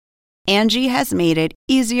Angie has made it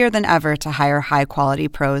easier than ever to hire high-quality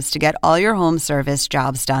pros to get all your home service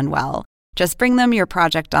jobs done well. Just bring them your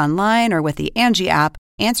project online or with the Angie app,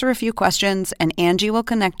 answer a few questions, and Angie will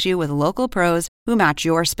connect you with local pros who match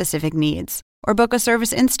your specific needs. Or book a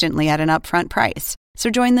service instantly at an upfront price. So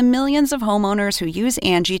join the millions of homeowners who use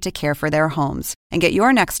Angie to care for their homes and get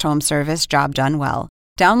your next home service job done well.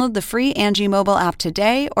 Download the free Angie mobile app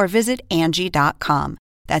today or visit Angie.com.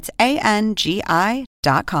 That's ANGI.com.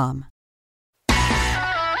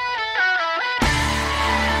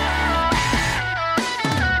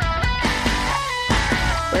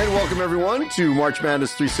 And welcome, everyone, to March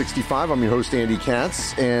Madness 365. I'm your host, Andy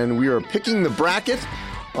Katz, and we are picking the bracket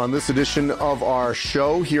on this edition of our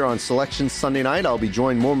show here on Selection Sunday night. I'll be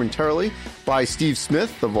joined momentarily by Steve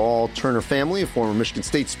Smith of All Turner family, a former Michigan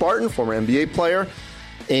State Spartan, former NBA player,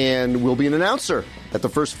 and will be an announcer at the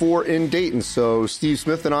first four in Dayton. So Steve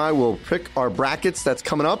Smith and I will pick our brackets. That's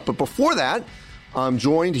coming up. But before that, I'm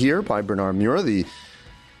joined here by Bernard Muir, the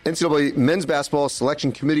NCAA Men's Basketball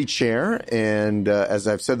Selection Committee Chair, and as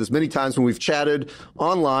I've said this many times when we've chatted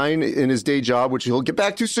online in his day job, which he'll get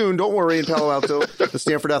back to soon, don't worry, in Palo Alto, the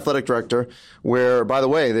Stanford Athletic Director, where, by the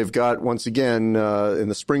way, they've got, once again, in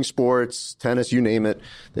the spring sports, tennis, you name it,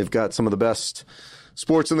 they've got some of the best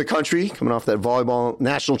sports in the country, coming off that volleyball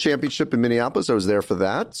national championship in Minneapolis. I was there for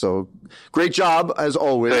that, so great job, as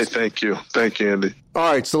always. Hey, thank you. Thank you, Andy.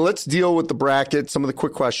 All right, so let's deal with the bracket, some of the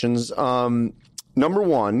quick questions. Number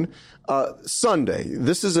one, Sunday.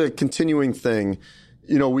 This is a continuing thing.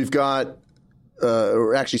 You know, we've got,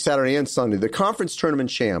 or actually Saturday and Sunday, the conference tournament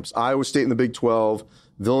champs, Iowa State in the Big 12,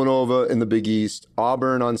 Villanova in the Big East,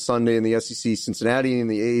 Auburn on Sunday in the SEC, Cincinnati in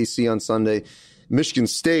the AAC on Sunday, Michigan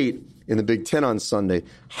State in the Big 10 on Sunday.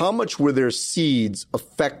 How much were their seeds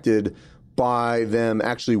affected by them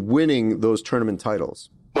actually winning those tournament titles?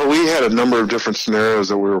 Well, we had a number of different scenarios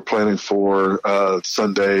that we were planning for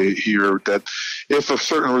Sunday here, that if a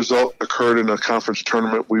certain result occurred in a conference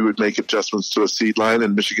tournament, we would make adjustments to a seed line.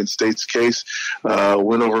 In Michigan State's case,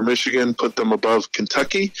 win over Michigan, put them above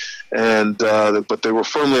Kentucky, and but they were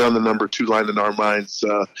firmly on the number 2 line in our minds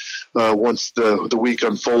once the week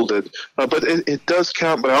unfolded. But it does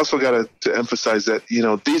count, but I also got to emphasize that, you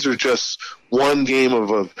know, these are just one game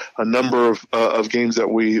of a number of games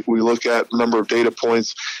that we look at, number of data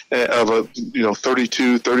points of a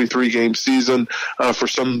 32, 33 game season for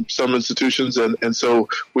some institutions, and so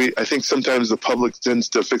I think sometimes the public tends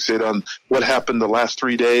to fixate on what happened the last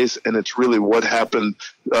 3 days, and it's really what happened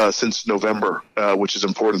since November, which is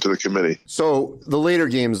important to the committee. So the later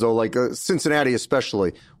games, though, like Cincinnati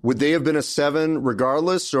especially, would they have been a 7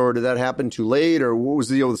 regardless, or did that happen ttoo late, or what was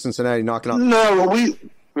the deal with Cincinnati knocking out? No,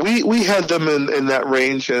 we had them in that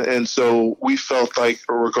range, and so we felt like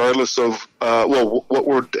regardless of what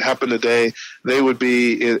would happen today, they would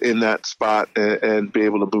be in that spot and be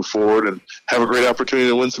able to move forward and have a great opportunity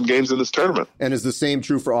to win some games in this tournament. And is the same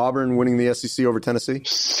true for Auburn winning the SEC over Tennessee?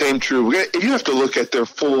 Same true. You have to look at their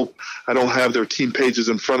full – I don't have their team pages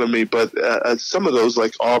in front of me, but some of those,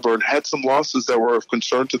 like Auburn, had some losses that were of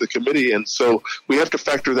concern to the committee, and so we have to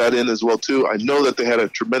factor that in as well, too. I know that they had a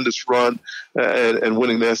tremendous run and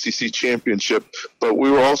winning the SEC championship, but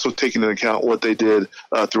we were also taking into account what they did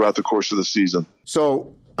throughout the course of the season.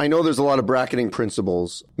 So I know there's a lot of bracketing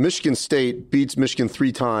principles. Michigan State beats Michigan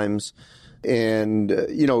 3 times. And,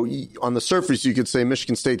 on the surface, you could say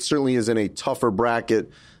Michigan State certainly is in a tougher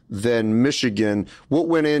bracket than Michigan. What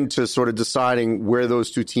went into sort of deciding where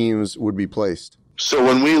those two teams would be placed? So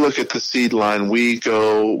when we look at the seed line, we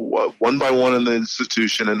go one by one in the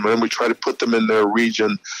institution, and then we try to put them in their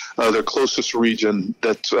region, their closest region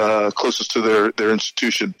that's closest to their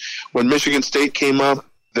institution. When Michigan State came up,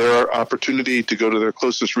 their opportunity to go to their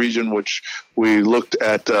closest region, which we looked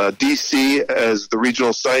at D.C. as the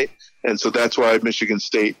regional site, and so that's why Michigan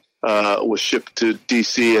State was shipped to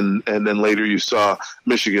D.C., and then later you saw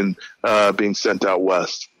Michigan being sent out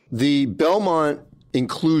west. The Belmont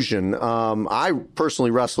inclusion. I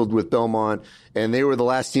personally wrestled with Belmont, and they were the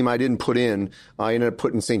last team I didn't put in. I ended up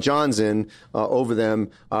putting St. John's in over them.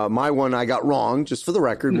 My one I got wrong, just for the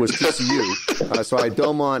record, was TCU. So I had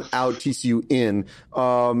Belmont out, TCU in.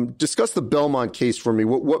 Discuss the Belmont case for me.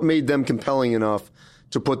 What made them compelling enough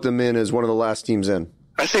to put them in as one of the last teams in?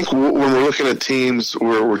 I think when we're looking at teams,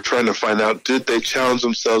 we're trying to find out, did they challenge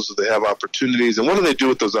themselves? Did they have opportunities? And what do they do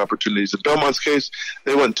with those opportunities? In Belmont's case,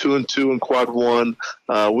 they went 2-2 in quad one.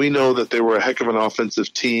 We know that they were a heck of an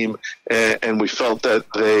offensive team, and we felt that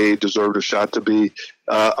they deserved a shot to be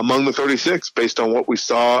among the 36 based on what we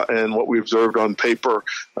saw and what we observed on paper.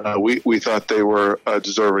 We thought they were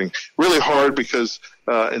deserving. Really hard because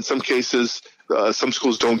in some cases, some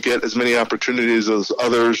schools don't get as many opportunities as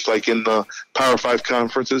others, like in the Power 5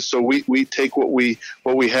 conferences. So we take what we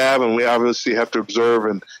have, and we obviously have to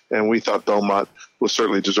observe, and we thought Belmont was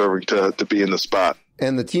certainly deserving to be in the spot.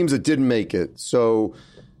 And the teams that didn't make it. So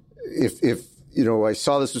if I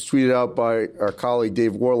saw this was tweeted out by our colleague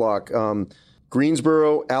Dave Warlock,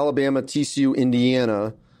 Greensboro, Alabama, TCU,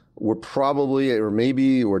 Indiana were probably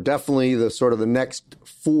or definitely the sort of the next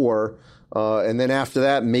four. And then after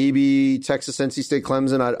that, maybe Texas, NC State,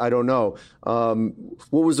 Clemson. I don't know.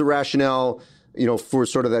 What was the rationale, for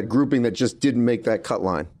sort of that grouping that just didn't make that cut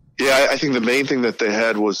line? Yeah, I think the main thing that they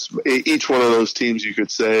had was each one of those teams, you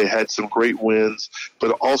could say, had some great wins,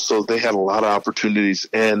 but also they had a lot of opportunities.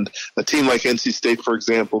 And a team like NC State, for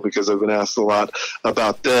example, because I've been asked a lot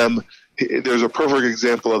about them, there's a perfect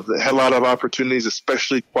example of they had a lot of opportunities,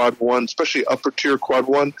 especially quad one, especially upper tier quad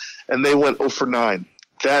one, and they went 0 for 9.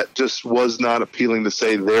 That just was not appealing to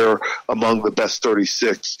say they're among the best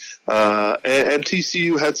 36. And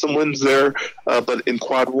TCU had some wins there, but in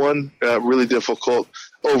quad one, really difficult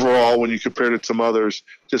overall when you compare it to some others.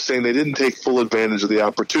 Just saying they didn't take full advantage of the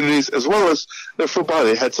opportunities, as well as their football.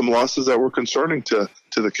 They had some losses that were concerning to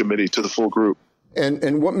the committee, to the full group.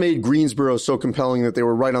 And what made Greensboro so compelling that they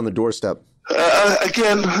were right on the doorstep?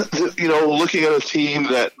 Again, looking at a team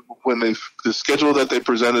that when the schedule that they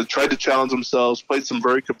presented, tried to challenge themselves, played some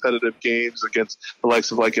very competitive games against the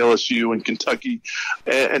likes of like LSU and Kentucky,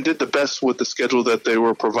 and did the best with the schedule that they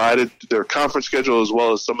were provided, their conference schedule, as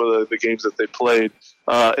well as some of the games that they played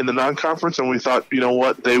in the non-conference. And we thought,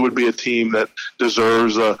 they would be a team that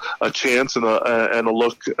deserves a chance and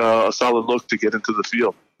a solid look to get into the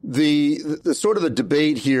field. The sort of the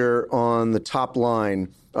debate here on the top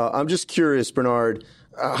line, I'm just curious, Bernard,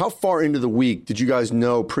 how far into the week did you guys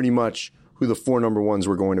know pretty much who the 4 number ones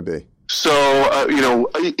were going to be? So,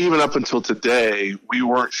 even up until today, we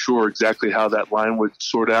weren't sure exactly how that line would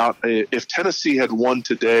sort out. If Tennessee had won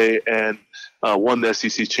today and won the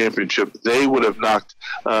SEC championship, they would have knocked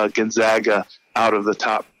Gonzaga out of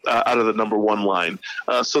the number 1 line.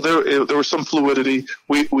 So there was some fluidity.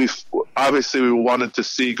 We obviously wanted to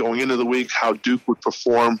see going into the week how Duke would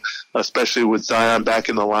perform, especially with Zion back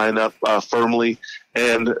in the lineup firmly.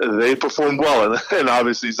 And they performed well, and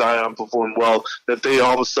obviously Zion performed well, that they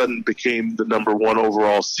all of a sudden became the number 1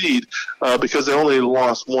 overall seed because they only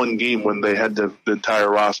lost 1 game when they had the entire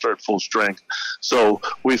roster at full strength. So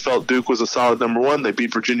we felt Duke was a solid number 1. They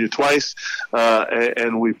beat Virginia twice,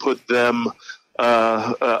 and we put them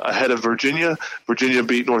ahead of Virginia. Virginia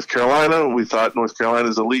beat North Carolina. We thought North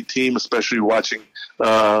Carolina's elite team, especially watching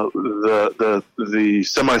the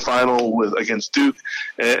semifinal against Duke,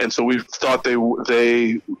 and so we thought they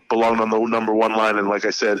belonged on the number 1 line. And like I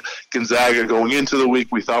said, Gonzaga going into the week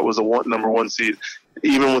we thought was a number 1 seed.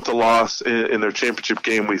 Even with the loss in their championship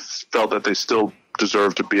game, we felt that they still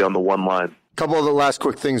deserved to be on the 1 line. A couple of the last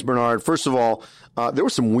quick things, Bernard. First of all, there were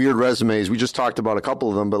some weird resumes. We just talked about a couple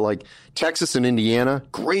of them, but like Texas and Indiana,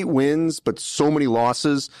 great wins, but so many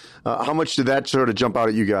losses. How much did that sort of jump out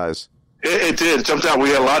at you guys? It did. It jumped out. We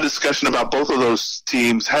had a lot of discussion about both of those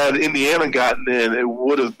teams. Had Indiana gotten in, it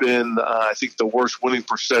would have been, I think, the worst winning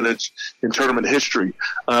percentage in tournament history,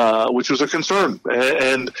 which was a concern.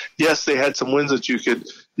 And yes, they had some wins that you could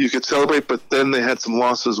celebrate, but then they had some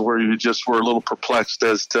losses where you just were a little perplexed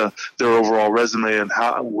as to their overall resume and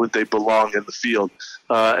how would they belong in the field.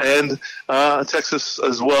 And Texas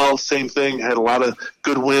as well, same thing, had a lot of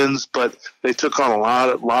good wins, but they took on a lot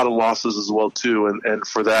of losses as well too. And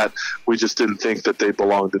for that, we just didn't think that they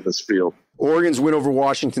belonged in this field. Oregon's win over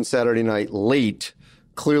Washington Saturday night late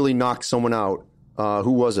clearly knocked someone out.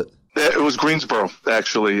 Who was it? It was Greensboro,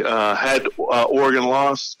 actually. Had Oregon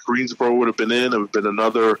lost, Greensboro would have been in. It would have been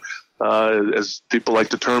another, as people like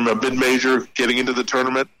to term, a mid-major getting into the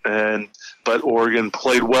tournament. But Oregon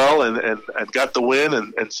played well and got the win,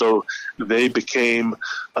 and so they became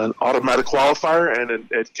an automatic qualifier, and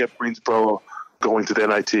it kept Greensboro going to the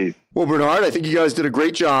NIT. Well, Bernard, I think you guys did a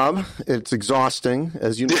great job. It's exhausting,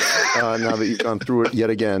 as you know, now that you've gone through it yet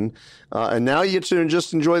again. And now you get to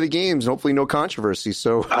just enjoy the games and hopefully no controversy.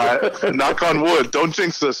 So, knock on wood. Don't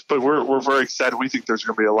jinx this, but we're very excited. We think there's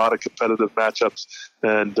going to be a lot of competitive matchups,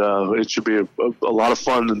 and it should be a lot of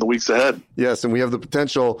fun in the weeks ahead. Yes, and we have the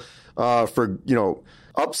potential for,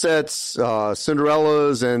 upsets,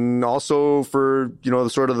 Cinderellas, and also for, the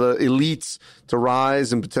sort of the elites to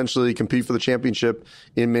rise and potentially compete for the championship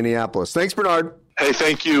in Minneapolis. Thanks, Bernard. Hey,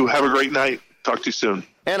 thank you. Have a great night. Talk to you soon.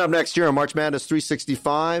 And up next here on March Madness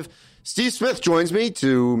 365, Steve Smith joins me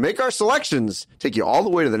to make our selections, take you all the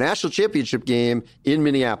way to the national championship game in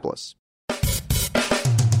Minneapolis.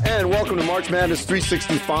 And And welcome to March Madness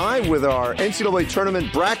 365 with our NCAA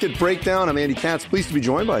tournament bracket breakdown. I'm Andy Katz, pleased to be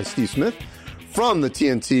joined by Steve Smith from the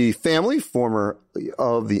TNT family, former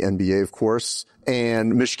of the NBA, of course,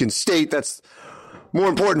 and Michigan State. That's more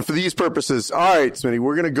important for these purposes. All right, Smitty,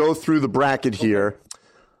 we're going to go through the bracket here.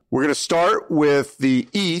 We're going to start with the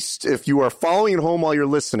East. If you are following at home while you're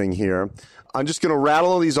listening here, I'm just going to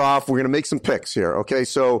rattle all these off. We're going to make some picks here, okay?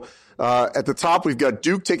 So at the top, we've got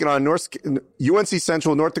Duke taking on UNC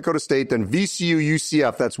Central, North Dakota State, then VCU,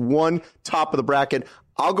 UCF. That's one top of the bracket.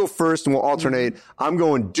 I'll go first, and we'll alternate. I'm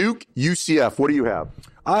going Duke, UCF. What do you have?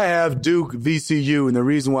 I have Duke, VCU, and the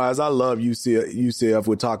reason why is I love UCF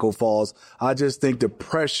with Taco Falls. I just think the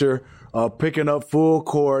pressure of picking up full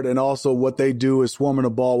court and also what they do is swarming the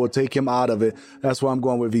ball will take him out of it. That's why I'm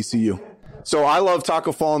going with VCU. So I love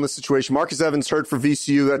Taco Fall in this situation. Marcus Evans hurt for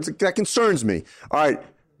VCU. That concerns me. All right.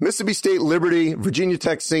 Mississippi State, Liberty, Virginia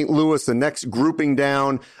Tech, St. Louis, the next grouping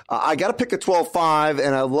down. I got to pick a 12-5,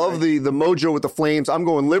 and I love the mojo with the Flames. I'm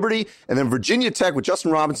going Liberty, and then Virginia Tech with Justin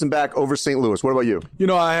Robinson back over St. Louis. What about you? You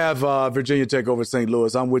know, I have Virginia Tech over St.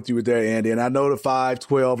 Louis. I'm with you with that, Andy. And I know the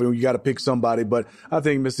 5-12, and you got to pick somebody, but I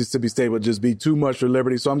think Mississippi State would just be too much for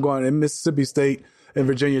Liberty. So I'm going in Mississippi State and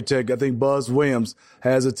Virginia Tech. I think Buzz Williams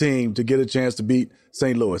has a team to get a chance to beat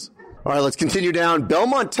St. Louis. All right, let's continue down.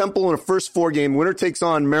 Belmont Temple in a first four-game. Winner takes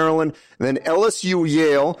on Maryland. And then LSU,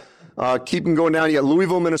 Yale. Keep them going down. You got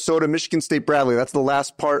Louisville, Minnesota, Michigan State, Bradley. That's the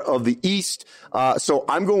last part of the East. So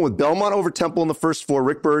I'm going with Belmont over Temple in the first four.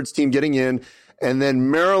 Rick Byrd's team getting in. And then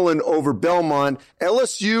Maryland over Belmont.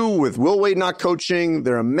 LSU with Will Wade not coaching.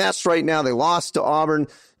 They're a mess right now. They lost to Auburn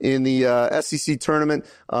in the SEC tournament.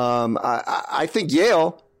 I think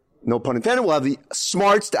Yale, no pun intended, will have the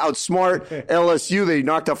smarts to outsmart LSU. They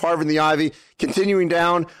knocked off Harvard in the Ivy. Continuing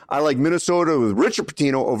down, I like Minnesota with Richard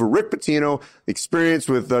Pitino over Rick Pitino. Experience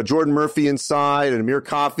with Jordan Murphy inside and Amir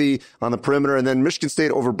Coffey on the perimeter. And then Michigan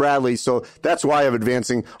State over Bradley. So that's why I have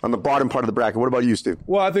advancing on the bottom part of the bracket. What about you, Steve?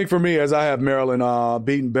 Well, I think for me, as I have Maryland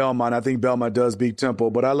beating Belmont, I think Belmont does beat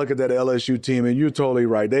Temple. But I look at that LSU team, and you're totally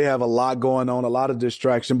right. They have a lot going on, a lot of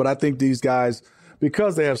distraction. But I think these guys,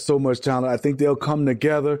 because they have so much talent, I think they'll come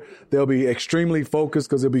together. They'll be extremely focused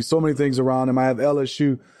because there'll be so many things around them. I have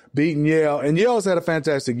LSU beating Yale, and Yale's had a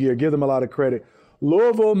fantastic year. Give them a lot of credit.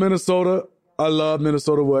 Louisville, Minnesota, I love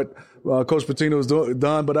Minnesota, what Coach Pitino's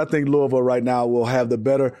done, but I think Louisville right now will have the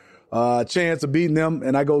better chance of beating them,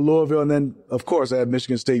 and I go Louisville, and then, of course, I have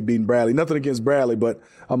Michigan State beating Bradley. Nothing against Bradley, but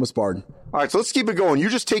I'm a Spartan. All right, so let's keep it going. You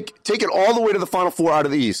just take it all the way to the Final Four out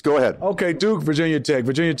of the East. Go ahead. Okay, Duke, Virginia Tech.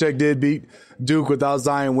 Virginia Tech did beat Duke without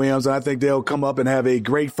Zion Williams, and I think they'll come up and have a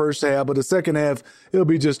great first half. But the second half, it'll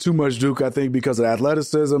be just too much Duke, I think, because of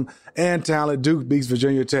athleticism and talent. Duke beats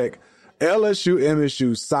Virginia Tech. LSU,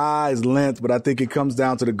 MSU, size, length, but I think it comes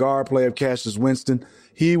down to the guard play of Cassius Winston.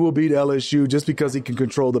 He will beat LSU just because he can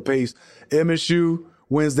control the pace. MSU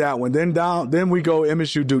wins that one. Then we go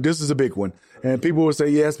MSU Duke. This is a big one. And people will say,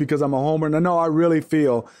 yes, because I'm a homer. No, I really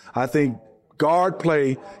I think guard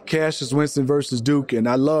play, Cassius Winston versus Duke, and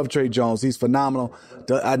I love Trey Jones. He's phenomenal.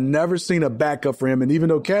 I've never seen a backup for him, and even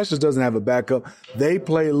though Cassius doesn't have a backup, they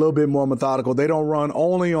play a little bit more methodical. They don't run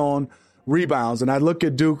only on rebounds. And I look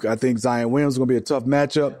at Duke, I think Zion Williams is going to be a tough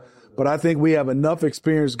matchup. But I think we have enough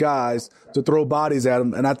experienced guys to throw bodies at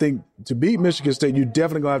them. And I think to beat Michigan State, you're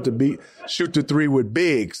definitely going to have to shoot the three with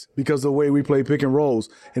bigs because of the way we play pick and rolls.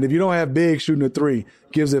 And if you don't have bigs shooting the three,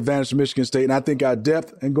 gives the advantage to Michigan State. And I think our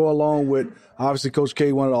depth and go along with, obviously, Coach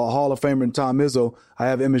K, one of the Hall of Famer, and Tom Izzo, I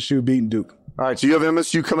have MSU beating Duke. All right, so you have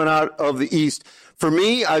MSU coming out of the East. For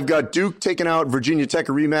me, I've got Duke taking out Virginia Tech,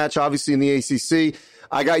 a rematch, obviously, in the ACC.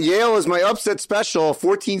 I got Yale as my upset special,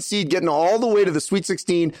 14 seed, getting all the way to the Sweet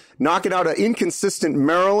 16, knocking out an inconsistent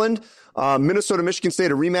Maryland. Minnesota, Michigan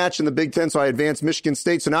State, a rematch in the Big Ten, so I advanced Michigan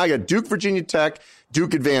State. So now I got Duke, Virginia Tech,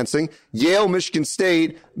 Duke advancing, Yale, Michigan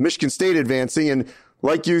State advancing, and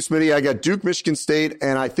like you, Smitty, I got Duke, Michigan State,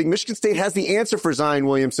 and I think Michigan State has the answer for Zion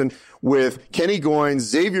Williamson with Kenny Goins,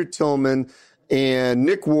 Xavier Tillman, and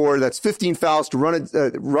Nick Ward. That's 15 fouls to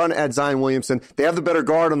run at Zion Williamson. They have the better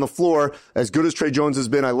guard on the floor, as good as Trey Jones has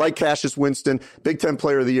been. I like Cassius Winston, Big Ten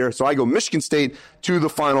Player of the Year. So I go Michigan State to the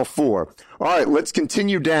Final Four. All right, let's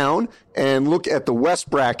continue down and look at the West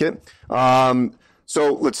bracket.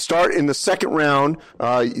 So let's start in the second round.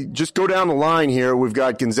 Just go down the line here. We've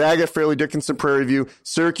got Gonzaga, Fairleigh Dickinson, Prairie View,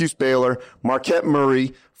 Syracuse, Baylor, Marquette,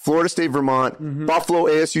 Murray, Florida State, Vermont, Buffalo,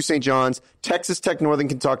 ASU, St. John's, Texas Tech, Northern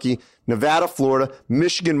Kentucky, Nevada, Florida,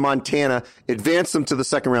 Michigan, Montana. Advance them to the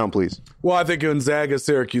second round, please. Well, I think Gonzaga,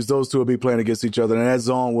 Syracuse, those two will be playing against each other, and that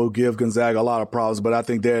zone will give Gonzaga a lot of problems, but I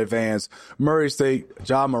think they advance. Murray State,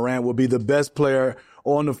 Ja Morant will be the best player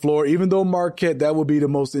on the floor. Even though Marquette, that would be the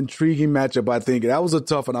most intriguing matchup, I think. That was a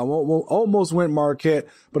tough one. I almost went Marquette,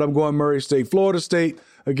 but I'm going Murray State. Florida State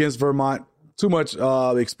against Vermont. Too much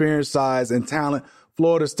experience, size, and talent.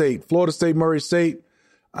 Florida State, Murray State.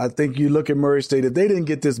 I think you look at Murray State. If they didn't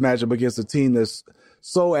get this matchup against a team that's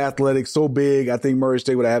so athletic, so big, I think Murray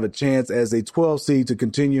State would have a chance as a 12 seed to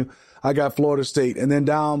continue. I got Florida State. And then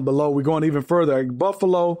down below, we're going even further.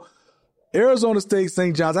 Buffalo, Arizona State,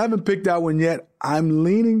 St. John's. I haven't picked that one yet. I'm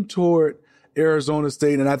leaning toward Arizona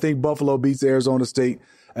State, and I think Buffalo beats Arizona State.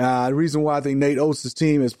 The reason why I think Nate Oates'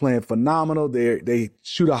 team is playing phenomenal. They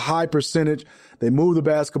shoot a high percentage. They move the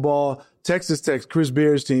basketball. Texas Tech, Chris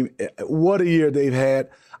Beard's team, what a year they've had.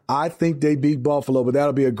 I think they beat Buffalo, but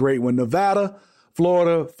that'll be a great one. Nevada,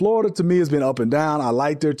 Florida. Florida, to me, has been up and down. I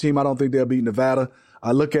like their team. I don't think they'll beat Nevada.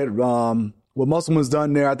 I look at what Musselman's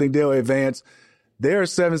done there. I think they'll advance. They're a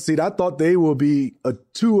 7 seed. I thought they will be a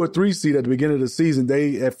 2 or 3 seed at the beginning of the season.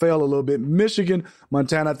 They have failed a little bit. Michigan,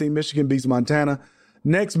 Montana. I think Michigan beats Montana.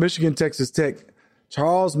 Next, Michigan, Texas Tech.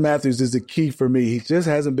 Charles Matthews is the key for me. He just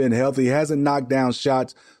hasn't been healthy. He hasn't knocked down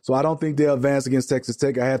shots. So I don't think they'll advance against Texas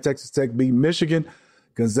Tech. I have Texas Tech beat Michigan.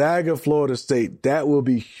 Gonzaga, Florida State. That will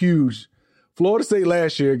be huge. Florida State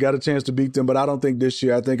last year got a chance to beat them, but I don't think this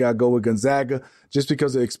year. I think I'll go with Gonzaga just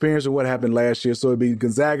because of experience of what happened last year. So it'd be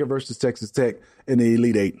Gonzaga versus Texas Tech in the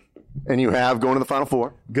Elite Eight. And you have going to the Final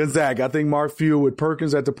Four? Gonzaga. I think Mark Few with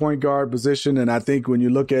Perkins at the point guard position. And I think when you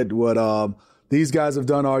look at what these guys have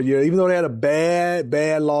done all year, even though they had a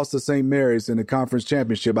bad loss to St. Mary's in the conference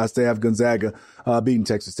championship, I still have Gonzaga beating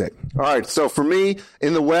Texas Tech. All right, so for me,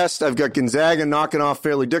 in the West, I've got Gonzaga knocking off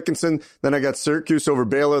Fairleigh Dickinson. Then I got Syracuse over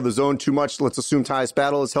Baylor. The zone too much. Let's assume Tyus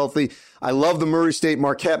Battle is healthy. I love the Murray State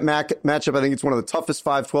Marquette matchup. I think it's one of the toughest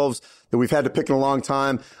 5-12s that we've had to pick in a long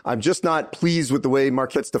time. I'm just not pleased with the way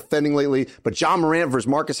Marquette's defending lately. But John Morant versus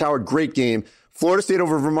Marcus Howard, great game. Florida State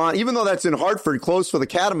over Vermont, even though that's in Hartford, close for the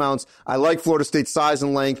Catamounts, I like Florida State's size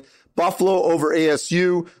and length. Buffalo over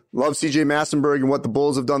ASU. Love C.J. Massenberg and what the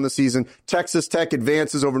Bulls have done this season. Texas Tech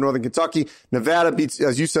advances over Northern Kentucky. Nevada beats,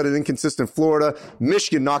 as you said, an inconsistent Florida.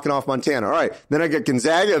 Michigan knocking off Montana. All right. Then I got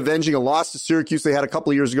Gonzaga avenging a loss to Syracuse they had a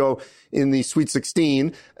couple of years ago in the Sweet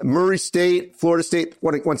 16. Murray State, Florida State,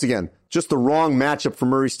 once again, just the wrong matchup for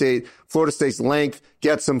Murray State. Florida State's length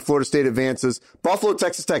gets them. Florida State advances. Buffalo,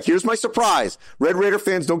 Texas Tech. Here's my surprise. Red Raider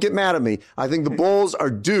fans, don't get mad at me. I think the Bulls are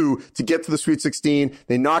due to get to the Sweet 16.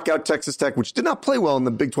 They knock out Texas Tech, which did not play well in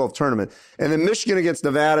the Big 12 tournament. And then Michigan against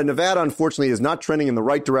Nevada. Nevada, unfortunately, is not trending in the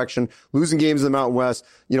right direction, losing games in the Mountain West.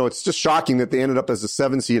 You know, it's just shocking that they ended up as a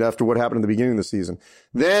 7 seed after what happened at the beginning of the season.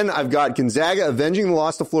 Then I've got Gonzaga avenging the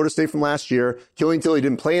loss to Florida State from last year. Killing Tilly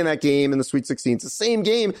didn't play in that game in the Sweet 16. It's the same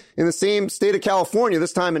game in the same state of California,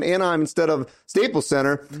 this time in Anaheim instead of Staples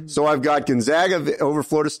Center. So I've got Gonzaga over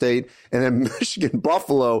Florida State, and then Michigan,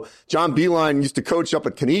 Buffalo. John Beilein used to coach up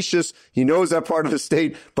at Canisius. He knows that part of the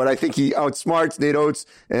state, but I think he outsmarts Nate Oates,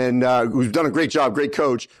 and who's done a great job, great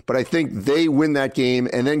coach. But I think they win that game.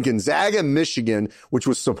 And then Gonzaga, Michigan, which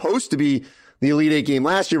was supposed to be the Elite Eight game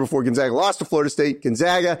last year before Gonzaga lost to Florida State.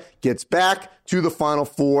 Gonzaga gets back to the Final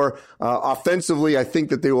Four. Offensively, I think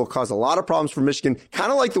that they will cause a lot of problems for Michigan,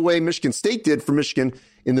 kind of like the way Michigan State did for Michigan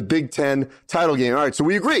in the Big Ten title game. All right, so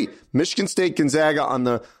we agree. Michigan State, Gonzaga on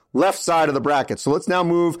the left side of the bracket. So let's now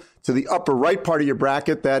move to the upper right part of your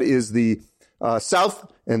bracket. That is the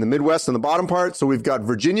South and the Midwest on the bottom part. So we've got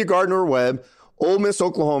Virginia Gardner-Webb, Ole Miss,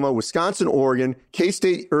 Oklahoma, Wisconsin, Oregon,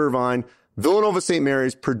 K-State, Irvine, Villanova, St.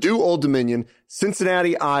 Mary's, Purdue, Old Dominion,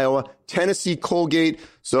 Cincinnati, Iowa, Tennessee, Colgate.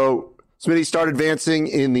 So Smitty start advancing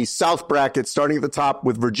in the South bracket, starting at the top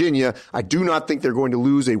with Virginia. I do not think they're going to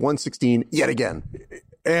lose a 116 yet again.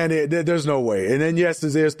 And there's no way. And then, yes,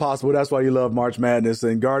 it is possible. That's why you love March Madness.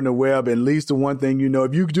 And Gardner-Webb, at least the one thing you know,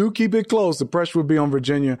 if you do keep it close, the pressure will be on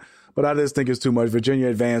Virginia. But I just think it's too much. Virginia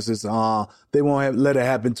advances. They won't let it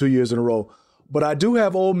happen 2 years in a row. But I do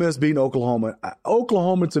have Ole Miss beating Oklahoma.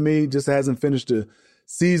 Oklahoma, to me, just hasn't finished the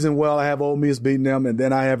season well. I have Ole Miss beating them, and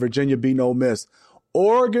then I have Virginia beating Ole Miss.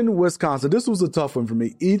 Oregon, Wisconsin. This was a tough one for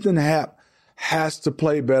me. Ethan Happ has to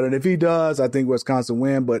play better. And if he does, I think Wisconsin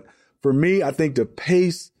win. But for me, I think the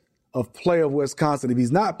pace of play of Wisconsin, if he's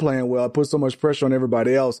not playing well, it puts so much pressure on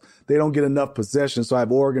everybody else. They don't get enough possession. So I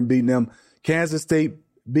have Oregon beating them. Kansas State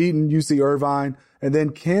beating UC Irvine. And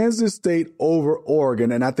then Kansas State over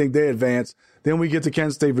Oregon. And I think they advance. Then we get to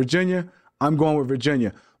Kansas State, Virginia. I'm going with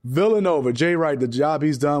Virginia. Villanova, Jay Wright, the job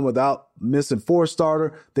he's done without missing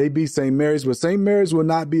 4-starter. They beat St. Mary's, but St. Mary's will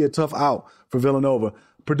not be a tough out for Villanova.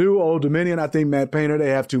 Purdue, Old Dominion, I think Matt Painter, they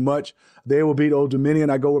have too much. They will beat Old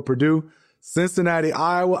Dominion. I go with Purdue. Cincinnati,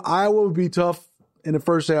 Iowa. Iowa will be tough in the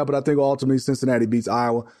first half, but I think ultimately Cincinnati beats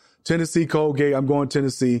Iowa. Tennessee, Colgate, I'm going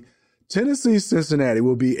Tennessee. Tennessee, Cincinnati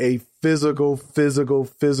will be a physical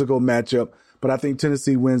matchup, but I think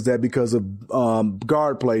Tennessee wins that because of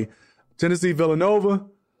guard play. Tennessee, Villanova,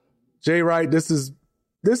 Jay Wright, this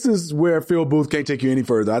is where Phil Booth can't take you any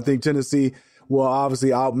further. I think Tennessee will obviously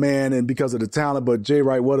outman and because of the talent, but Jay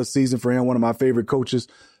Wright, what a season for him, one of my favorite coaches.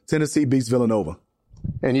 Tennessee beats Villanova.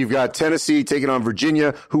 And you've got Tennessee taking on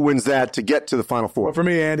Virginia. Who wins that to get to the Final Four? Well, for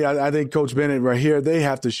me, Andy, I think Coach Bennett right here, they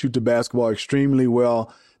have to shoot the basketball extremely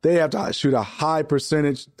well. They have to shoot a high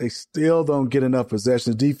percentage. They still don't get enough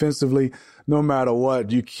possessions. Defensively, no matter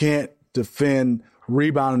what, you can't defend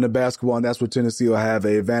rebounding the basketball, and that's what Tennessee will have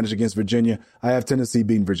an advantage against Virginia. I have Tennessee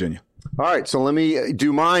beating Virginia. All right, so let me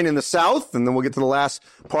do mine in the South, and then we'll get to the last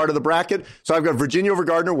part of the bracket. So I've got Virginia over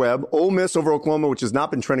Gardner-Webb, Ole Miss over Oklahoma, which has not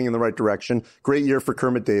been trending in the right direction. Great year for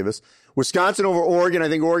Kermit Davis. Wisconsin over Oregon. I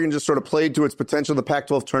think Oregon just sort of played to its potential in the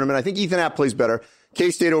Pac-12 tournament. I think Ethan App plays better.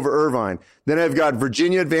 K-State over Irvine. Then I've got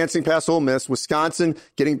Virginia advancing past Ole Miss, Wisconsin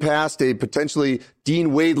getting past a potentially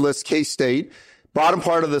Dean Wade-less K-State. Bottom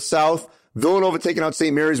part of the South, Villanova taking out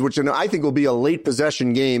St. Mary's, which I think will be a late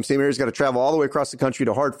possession game. St. Mary's got to travel all the way across the country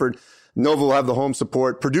to Hartford. Nova will have the home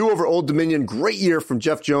support. Purdue over Old Dominion. Great year from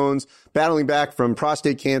Jeff Jones, battling back from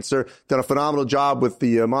prostate cancer. Done a phenomenal job with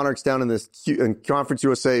the Monarchs down in Conference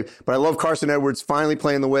USA. But I love Carson Edwards finally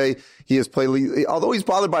playing the way he has played, although he's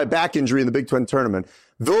bothered by a back injury in the Big Ten tournament.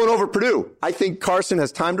 Villanova, Purdue. I think Carson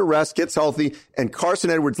has time to rest, gets healthy, and Carson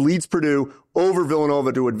Edwards leads Purdue over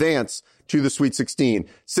Villanova to advance to the Sweet 16.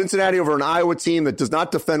 Cincinnati over an Iowa team that does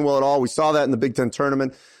not defend well at all. We saw that in the Big Ten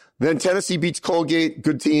tournament. Then Tennessee beats Colgate.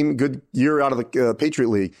 Good team, good year out of the Patriot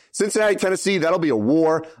League. Cincinnati, Tennessee, that'll be a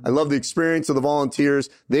war. I love the experience of the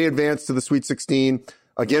Volunteers. They advance to the Sweet 16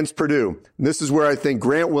 against Purdue. And this is where I think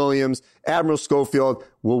Grant Williams, Admiral Schofield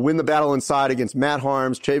will win the battle inside against Matt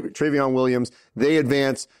Harms, Travion Williams. They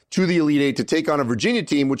advance to the Elite Eight to take on a Virginia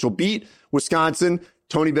team, which will beat Wisconsin.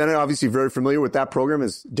 Tony Bennett, obviously very familiar with that program.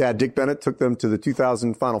 His dad, Dick Bennett, took them to the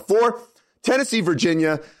 2000 Final Four. Tennessee,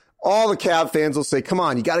 Virginia. All the Cab fans will say, come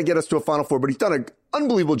on, you got to get us to a Final Four. But he's done an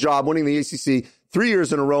unbelievable job winning the ACC 3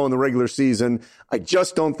 years in a row in the regular season. I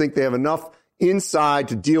just don't think they have enough inside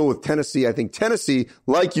to deal with Tennessee. I think Tennessee,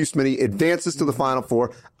 like you, Smitty, advances to the Final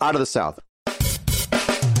Four out of the South.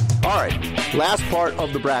 All right, last part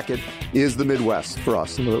of the bracket is the Midwest for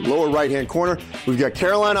us. In the lower right-hand corner, we've got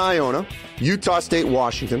Carolina, Iona, Utah State,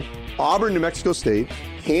 Washington, Auburn, New Mexico State,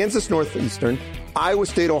 Kansas, Northeastern, Iowa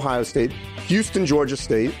State, Ohio State, Houston, Georgia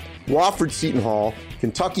State, Wofford, Seton Hall,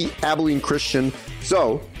 Kentucky, Abilene Christian.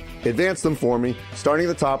 So, advance them for me, starting at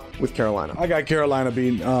the top with Carolina. I got Carolina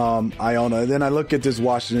beating Iona. And then I look at this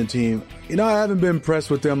Washington team. You know, I haven't been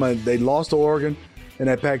impressed with them. They lost to Oregon in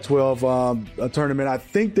that Pac-12 tournament. I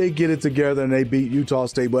think they get it together and they beat Utah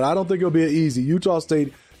State, but I don't think it'll be easy. Utah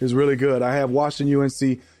State is really good. I have Washington,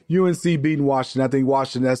 UNC beating Washington. I think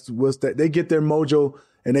Washington, they get their mojo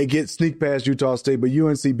and they sneak past Utah State, but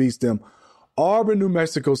UNC beats them. Auburn, New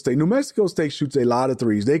Mexico State. New Mexico State shoots a lot of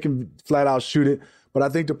threes. They can flat out shoot it, but I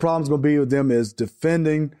think the problem's going to be with them is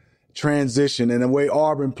defending transition and the way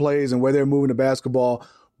Auburn plays and where they're moving the basketball.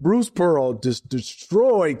 Bruce Pearl just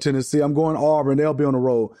destroyed Tennessee. I'm going Auburn. They'll be on the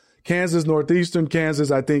road. Kansas, Northeastern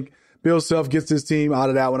Kansas. I think Bill Self gets his team out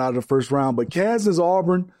of that one out of the first round. But Kansas,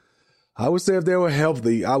 Auburn, I would say if they were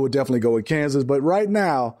healthy, I would definitely go with Kansas. But right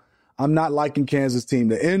now, I'm not liking Kansas' team.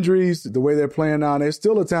 The injuries, the way they're playing now, they're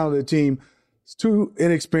still a talented team. It's too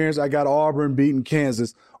inexperienced. I got Auburn beating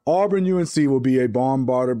Kansas. Auburn, UNC will be a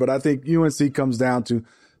bombarder, but I think UNC comes down to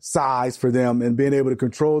size for them and being able to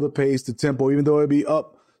control the pace, the tempo, even though it'll be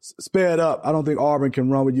sped up. I don't think Auburn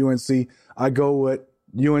can run with UNC. I go with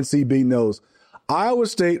UNC beating those. Iowa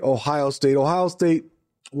State, Ohio State. Ohio State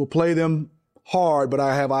will play them hard, but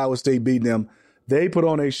I have Iowa State beating them. They put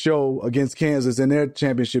on a show against Kansas in their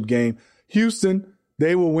championship game. Houston,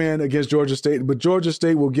 they will win against Georgia State, but Georgia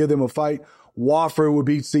State will give them a fight. Wofford will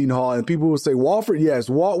beat Seton Hall. And people will say, Wofford, yes,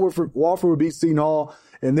 Wofford will beat Seton Hall.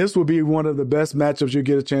 And this will be one of the best matchups you'll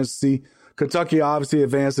get a chance to see. Kentucky obviously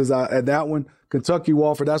advances at that one. Kentucky,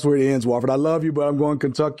 Wofford, that's where it ends, Wofford. I love you, but I'm going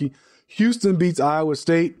Kentucky. Houston beats Iowa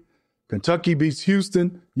State. Kentucky beats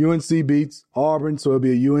Houston. UNC beats Auburn. So it'll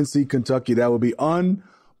be a UNC Kentucky. That will be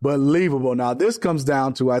unbelievable. Now, this comes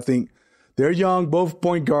down to, I think, they're young, both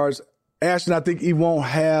point guards. Ashton, I think he won't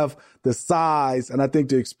have the size and I think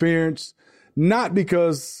the experience. Not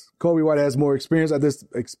because Kobe White has more experience. I just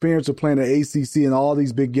experience of playing the ACC and all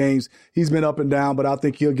these big games. He's been up and down, but I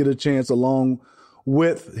think he'll get a chance along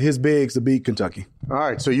with his bigs to beat Kentucky. All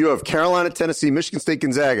right, so you have Carolina, Tennessee, Michigan State,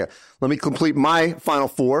 Gonzaga. Let me complete my Final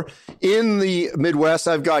Four. In the Midwest,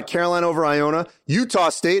 I've got Carolina over Iona. Utah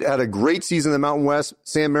State had a great season in the Mountain West.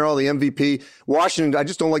 Sam Merrill, the MVP. Washington, I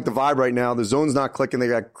just don't like the vibe right now. The zone's not clicking. They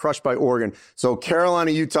got crushed by Oregon. So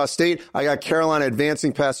Carolina, Utah State. I got Carolina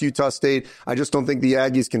advancing past Utah State. I just don't think the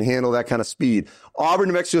Aggies can handle that kind of speed. Auburn,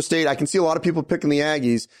 New Mexico State. I can see a lot of people picking the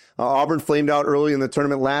Aggies. Auburn flamed out early in the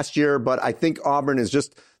tournament last year, but I think Auburn is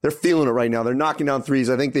just, they're feeling it right now. They're knocking down threes.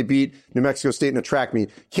 I think they beat New Mexico State in a track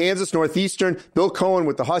meet. Kansas, Northeastern, Bill Cohen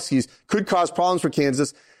with the Huskies could cause problems for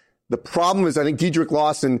Kansas. The problem is I think Dedrick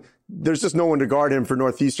Lawson, there's just no one to guard him for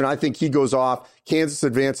Northeastern. I think he goes off. Kansas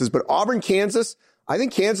advances. But Auburn, Kansas, I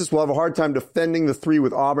think Kansas will have a hard time defending the three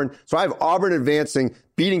with Auburn. So I have Auburn advancing,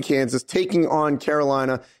 beating Kansas, taking on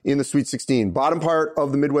Carolina in the Sweet 16. Bottom part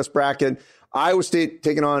of the Midwest bracket, Iowa State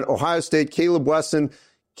taking on Ohio State. Caleb Wesson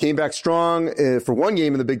came back strong for one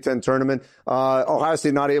game in the Big Ten tournament. Ohio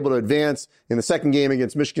State not able to advance in the second game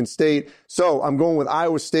against Michigan State. So I'm going with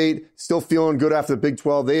Iowa State, still feeling good after the Big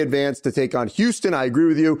 12. They advance to take on Houston. I agree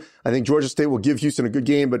with you. I think Georgia State will give Houston a good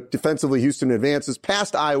game, but defensively Houston advances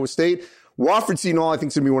past Iowa State. Wofford Seton Hall, I think,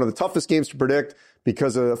 is going to be one of the toughest games to predict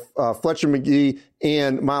because of Fletcher McGee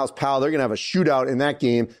and Miles Powell. They're going to have a shootout in that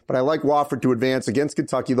game, but I like Wofford to advance against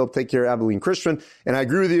Kentucky. They'll take care of Abilene Christian, and I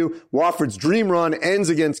agree with you. Wofford's dream run ends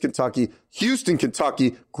against Kentucky. Houston,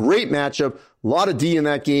 Kentucky, great matchup. A lot of D in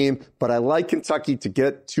that game, but I like Kentucky to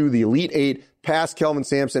get to the Elite Eight past Kelvin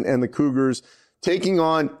Sampson and the Cougars, taking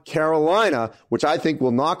on Carolina, which I think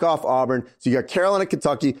will knock off Auburn. So you got Carolina,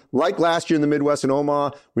 Kentucky, like last year in the Midwest in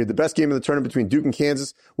Omaha. We had the best game of the tournament between Duke and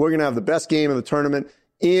Kansas. We're going to have the best game of the tournament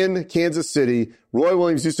in Kansas City. Roy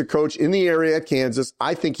Williams used to coach in the area at Kansas.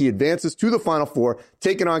 I think he advances to the Final Four,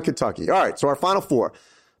 taking on Kentucky. All right, so our Final Four.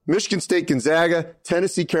 Michigan State, Gonzaga,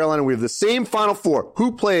 Tennessee, Carolina. We have the same Final Four.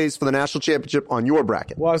 Who plays for the national championship on your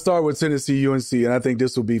bracket? Well, I start with Tennessee, UNC, and I think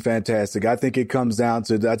this will be fantastic. I think it comes down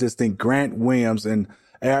to, I just think Grant Williams and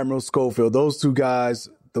Admiral Schofield, those two guys,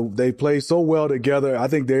 they play so well together. I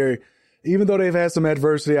think even though they've had some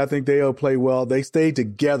adversity, I think they'll play well. They stayed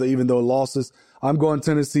together even though losses. I'm going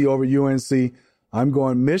Tennessee over UNC. I'm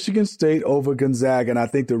going Michigan State over Gonzaga, and I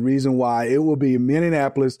think the reason why it will be in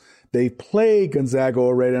Minneapolis. They played Gonzaga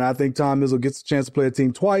already, and I think Tom Izzo gets a chance to play a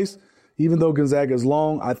team twice. Even though Gonzaga is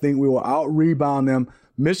long, I think we will out-rebound them.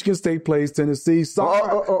 Michigan State plays Tennessee.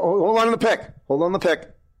 Hold on to the pick. Hold on the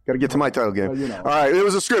pick. Got to get to my title game. All right, it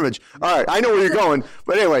was a scrimmage. All right, I know where you're going.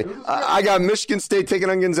 But anyway, I got Michigan State taking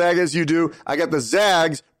on Gonzaga as you do. I got the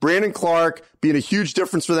Zags, Brandon Clark being a huge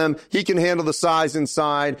difference for them. He can handle the size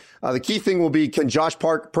inside. The key thing will be, can Josh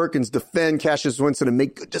Perkins defend Cassius Winston and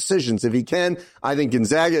make good decisions? If he can, I think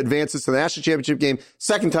Gonzaga advances to the national championship game,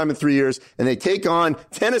 second time in 3 years, and they take on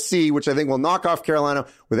Tennessee, which I think will knock off Carolina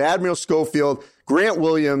with Admiral Schofield. Grant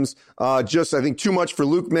Williams, I think too much for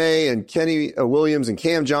Luke May and Kenny Williams and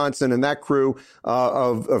Cam Johnson and that crew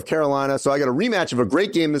of Carolina. So I got a rematch of a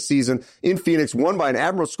great game this season in Phoenix, won by an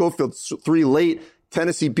Admiral Schofield 3 late.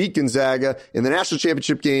 Tennessee beat Gonzaga in the national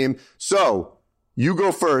championship game. So you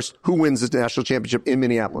go first. Who wins the national championship in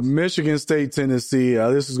Minneapolis? Michigan State, Tennessee.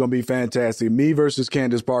 This is going to be fantastic. Me versus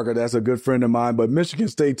Candace Parker. That's a good friend of mine. But Michigan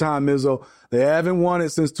State, Tom Izzo, they haven't won it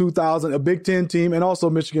since 2000. A Big Ten team, and also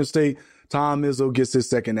Michigan State. Tom Izzo gets his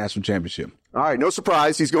second national championship. All right, no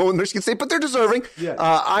surprise. He's going with Michigan State, but they're deserving. Yeah.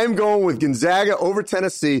 I'm going with Gonzaga over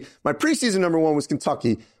Tennessee. My preseason number one was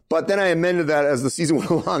Kentucky, but then I amended that as the season went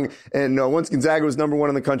along. And once Gonzaga was number one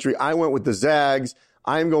in the country, I went with the Zags.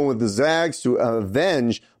 I'm going with the Zags to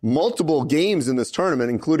avenge multiple games in this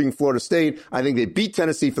tournament, including Florida State. I think they beat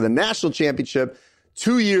Tennessee for the national championship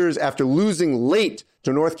 2 years after losing late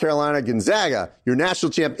to North Carolina. Gonzaga, your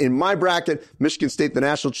national champ in my bracket. Michigan State, the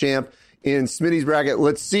national champ in Smitty's bracket.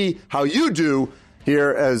 Let's see how you do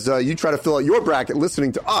here as you try to fill out your bracket,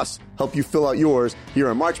 listening to us help you fill out yours here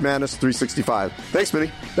on March Madness 365. Thanks,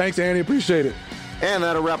 Smitty. Thanks, Andy. Appreciate it. And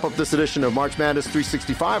that'll wrap up this edition of March Madness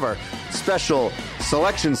 365, our special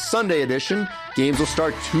Selection Sunday edition. Games will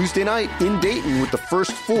start Tuesday night in Dayton with the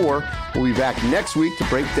first 4. We'll be back next week to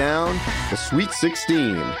break down the Sweet 16.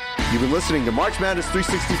 You've been listening to March Madness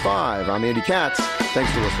 365. I'm Andy Katz.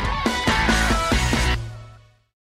 Thanks for listening.